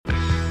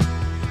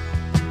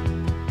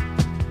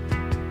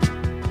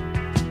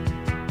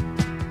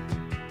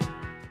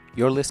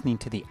You're listening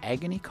to the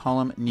Agony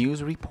Column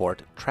News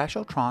Report,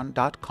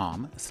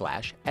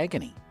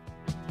 trashotron.com/agony.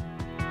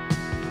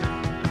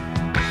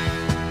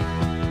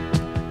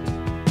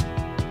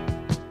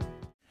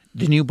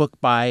 The new book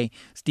by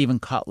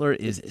Steven Kotler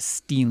is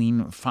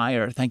Stealing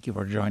Fire. Thank you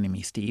for joining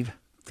me, Steve.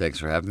 Thanks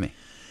for having me.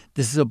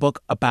 This is a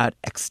book about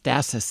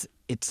ecstasis,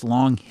 its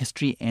long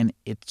history, and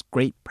its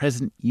great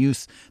present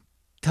use.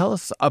 Tell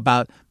us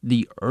about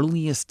the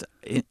earliest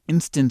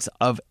instance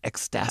of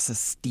ecstasis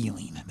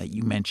stealing that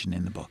you mentioned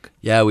in the book.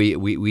 Yeah,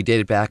 we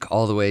dated back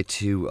all the way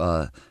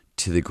to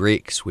the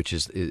Greeks, which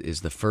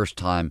is the first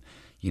time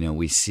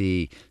we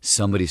see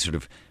somebody sort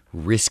of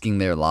risking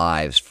their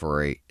lives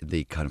for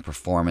the kind of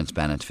performance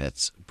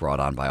benefits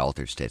brought on by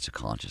altered states of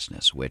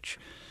consciousness, which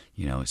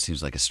it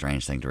seems like a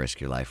strange thing to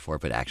risk your life for,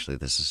 but actually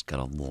this has got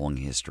a long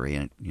history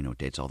and it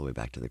dates all the way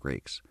back to the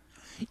Greeks.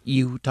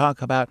 You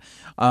talk about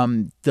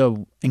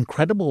the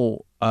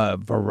incredible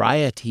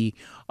variety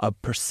of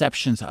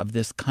perceptions of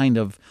this kind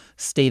of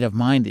state of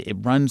mind.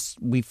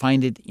 We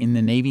find it in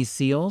the Navy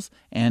SEALs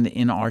and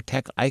in our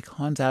tech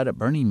icons out at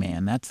Burning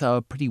Man. That's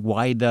a pretty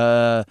wide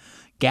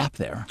gap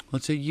there. Well,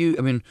 it's a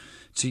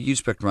huge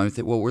spectrum. I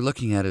think what we're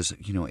looking at is, a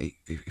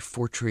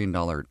 $4 trillion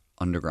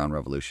underground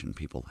revolution,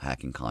 people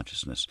hacking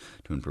consciousness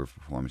to improve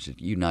performance. It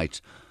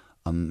unites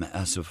a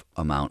massive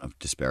amount of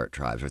disparate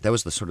tribes. Right? That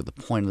was the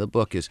point of the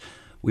book is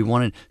we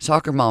wanted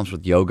soccer moms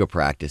with yoga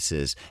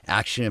practices,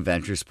 action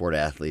adventure sport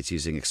athletes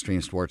using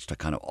extreme sports to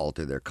kind of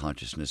alter their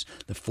consciousness,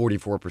 the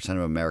 44%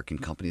 of American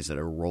companies that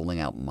are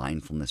rolling out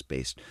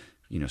mindfulness-based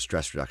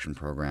stress reduction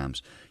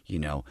programs,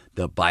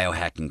 the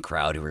biohacking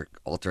crowd who are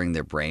altering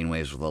their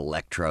brainwaves with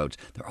electrodes.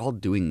 They're all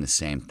doing the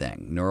same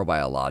thing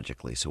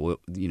neurobiologically. So,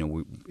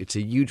 it's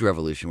a huge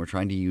revolution. We're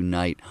trying to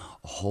unite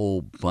a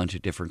whole bunch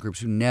of different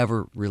groups who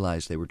never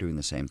realized they were doing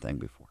the same thing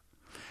before.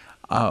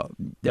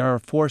 There are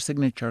 4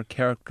 signature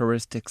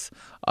characteristics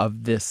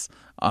of this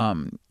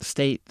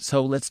state.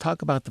 So let's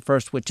talk about the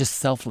first, which is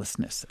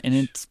selflessness. And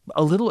it's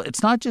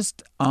not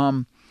just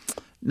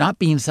not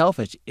being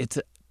selfish. It's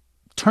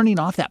turning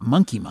off that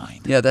monkey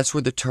mind. Yeah, that's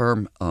where the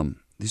term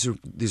these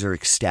are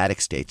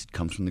ecstatic states. It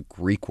comes from the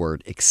Greek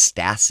word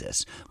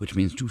ekstasis, which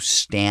means to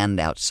stand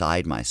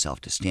outside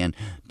myself, to stand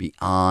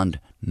beyond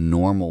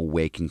normal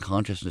waking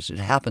consciousness. It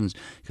happens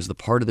because the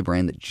part of the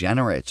brain that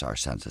generates our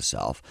sense of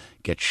self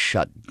gets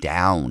shut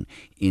down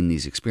in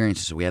these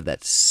experiences. So we have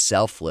that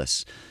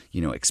selfless,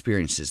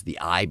 experiences. The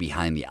I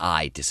behind the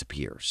I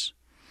disappears.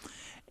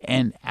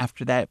 And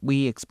after that,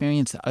 we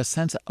experience a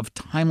sense of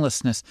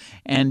timelessness.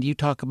 And you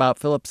talk about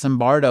Philip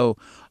Zimbardo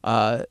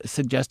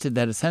suggested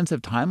that a sense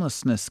of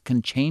timelessness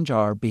can change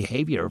our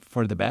behavior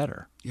for the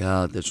better.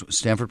 Yeah,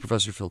 Stanford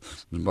professor Phil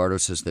Zimbardo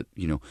says that,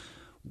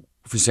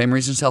 for the same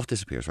reason self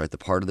disappears, right? The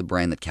part of the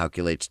brain that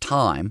calculates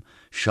time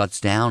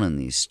shuts down in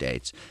these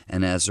states.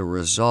 And as a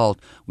result,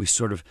 we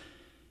sort of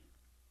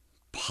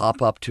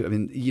pop up to,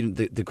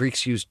 the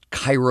Greeks used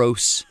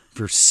kairos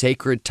for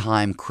sacred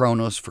time,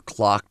 chronos for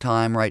clock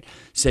time, right?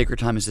 Sacred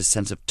time is this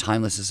sense of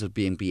timelessness, of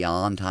being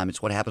beyond time.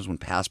 It's what happens when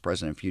past,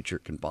 present, and future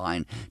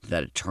combine to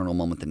that eternal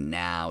moment that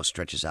now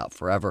stretches out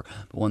forever.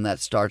 But when that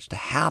starts to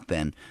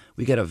happen,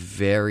 we get a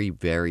very,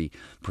 very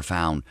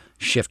profound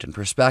shift in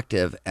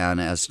perspective.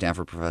 And as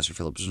Stanford professor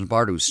Philip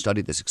Zimbardo, who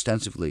studied this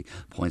extensively,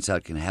 points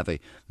out, can have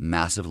a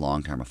massive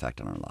long-term effect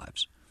on our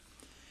lives.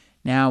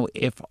 Now,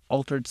 if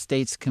altered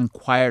states can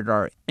quiet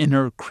our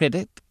inner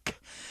critic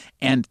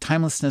and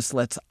timelessness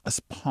lets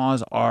us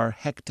pause our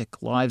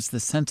hectic lives, the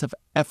sense of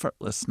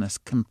effortlessness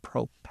can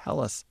propel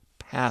us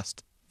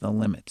past the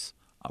limits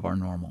of our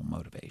normal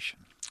motivation.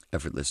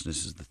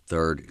 Effortlessness is the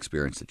third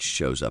experience that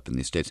shows up in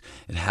these states.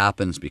 It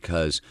happens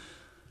because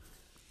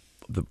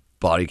the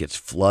body gets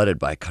flooded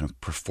by kind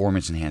of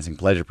performance-enhancing,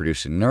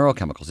 pleasure-producing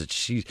neurochemicals.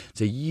 It's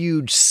a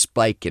huge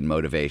spike in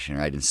motivation,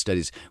 right? In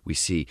studies, we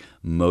see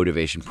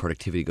motivation,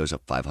 productivity goes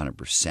up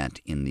 500%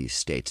 in these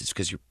states. It's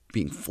because you're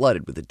being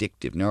flooded with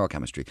addictive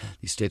neurochemistry.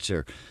 These states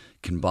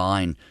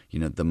combine,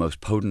 the most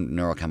potent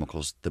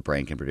neurochemicals the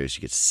brain can produce.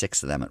 You get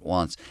 6 of them at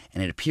once,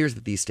 and it appears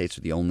that these states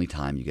are the only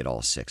time you get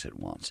all 6 at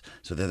once.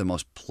 So they're the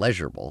most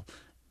pleasurable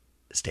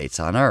states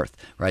on earth,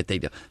 right?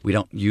 We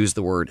don't use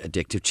the word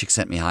addictive.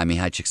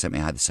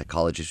 Csikszentmihalyi, the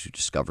psychologist who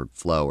discovered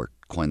flow or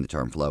coined the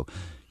term flow,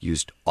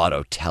 used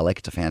autotelic.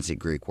 It's a fancy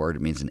Greek word.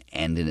 It means an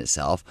end in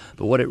itself.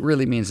 But what it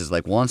really means is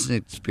like once an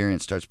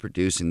experience starts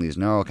producing these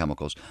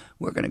neurochemicals,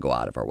 we're going to go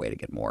out of our way to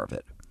get more of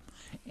it.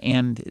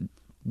 And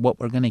what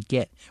we're going to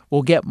get,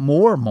 we'll get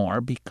more and more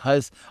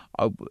because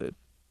of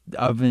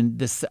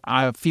this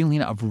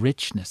feeling of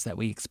richness that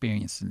we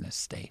experience in this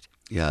state.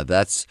 Yeah,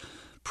 that's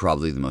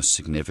probably the most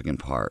significant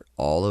part.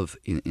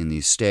 In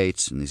these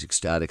states, in these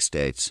ecstatic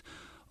states,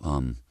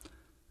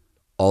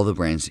 all the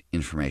brain's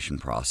information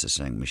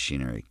processing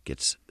machinery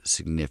gets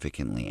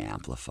significantly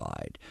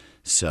amplified.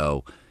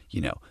 So,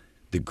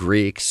 the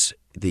Greeks,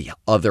 the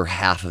other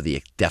half of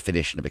the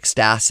definition of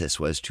ecstasis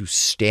was to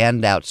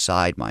stand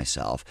outside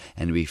myself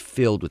and to be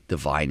filled with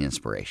divine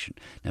inspiration.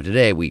 Now,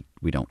 today, we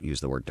don't use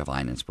the word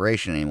divine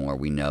inspiration anymore.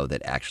 We know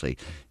that actually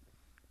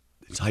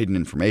it's heightened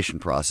information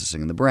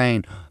processing in the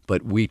brain,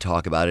 but we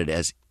talk about it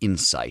as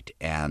insight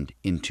and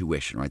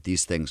intuition, right?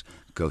 These things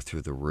go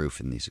through the roof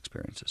in these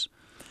experiences.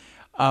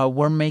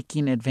 We're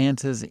making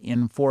advances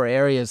in 4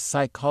 areas: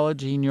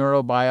 psychology,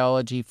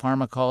 neurobiology,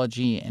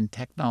 pharmacology, and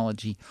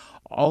technology.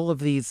 All of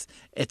these,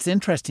 it's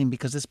interesting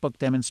because this book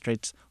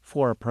demonstrates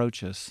 4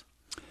 approaches.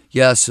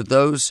 Yeah, so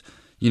those,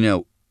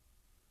 we're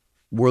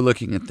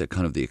looking at the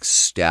kind of the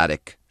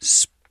ecstatic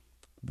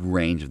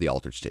range of the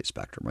altered state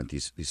spectrum, right?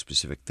 These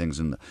specific things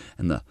and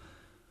the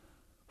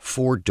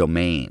 4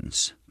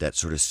 domains that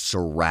sort of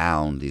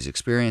surround these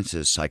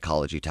experiences: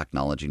 psychology,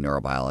 technology,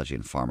 neurobiology,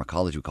 and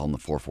pharmacology. We call them the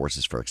 4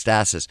 forces for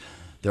ecstasis.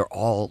 They're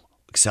all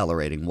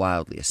accelerating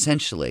wildly.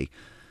 Essentially,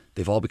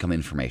 they've all become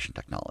information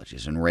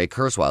technologies. And Ray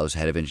Kurzweil, who's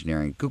head of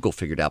engineering at Google,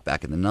 figured out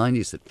back in the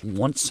 90s that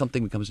once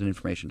something becomes an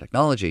information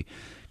technology,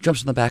 it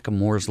jumps on the back of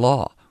Moore's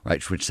Law,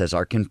 right, which says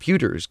our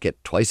computers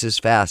get twice as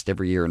fast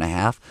every year and a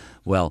half.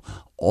 Well,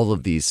 all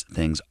of these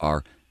things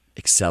are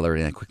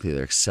accelerating that quickly.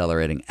 They're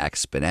accelerating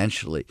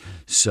exponentially.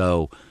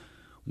 So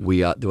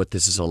what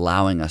this is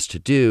allowing us to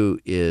do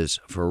is,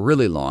 for a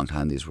really long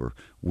time, these were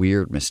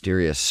weird,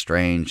 mysterious,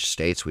 strange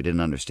states. We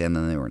didn't understand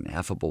them. They were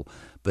ineffable.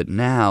 But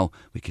now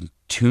we can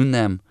tune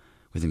them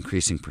with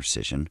increasing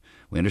precision.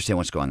 We understand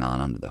what's going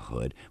on under the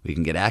hood. We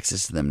can get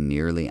access to them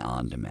nearly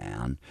on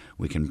demand.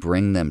 We can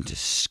bring them to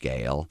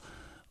scale.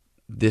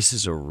 This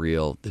is a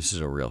real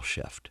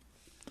shift.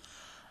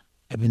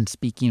 I've been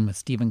speaking with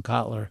Steven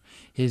Kotler.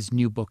 His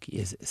new book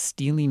is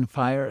Stealing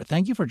Fire.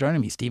 Thank you for joining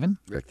me, Steven.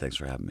 Rick, thanks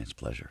for having me. It's a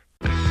pleasure.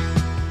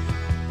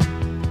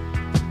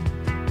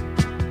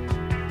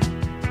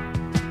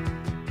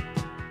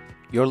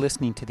 You're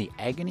listening to the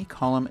Agony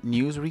Column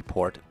News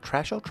Report,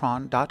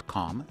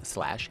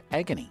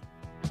 trashotron.com/agony.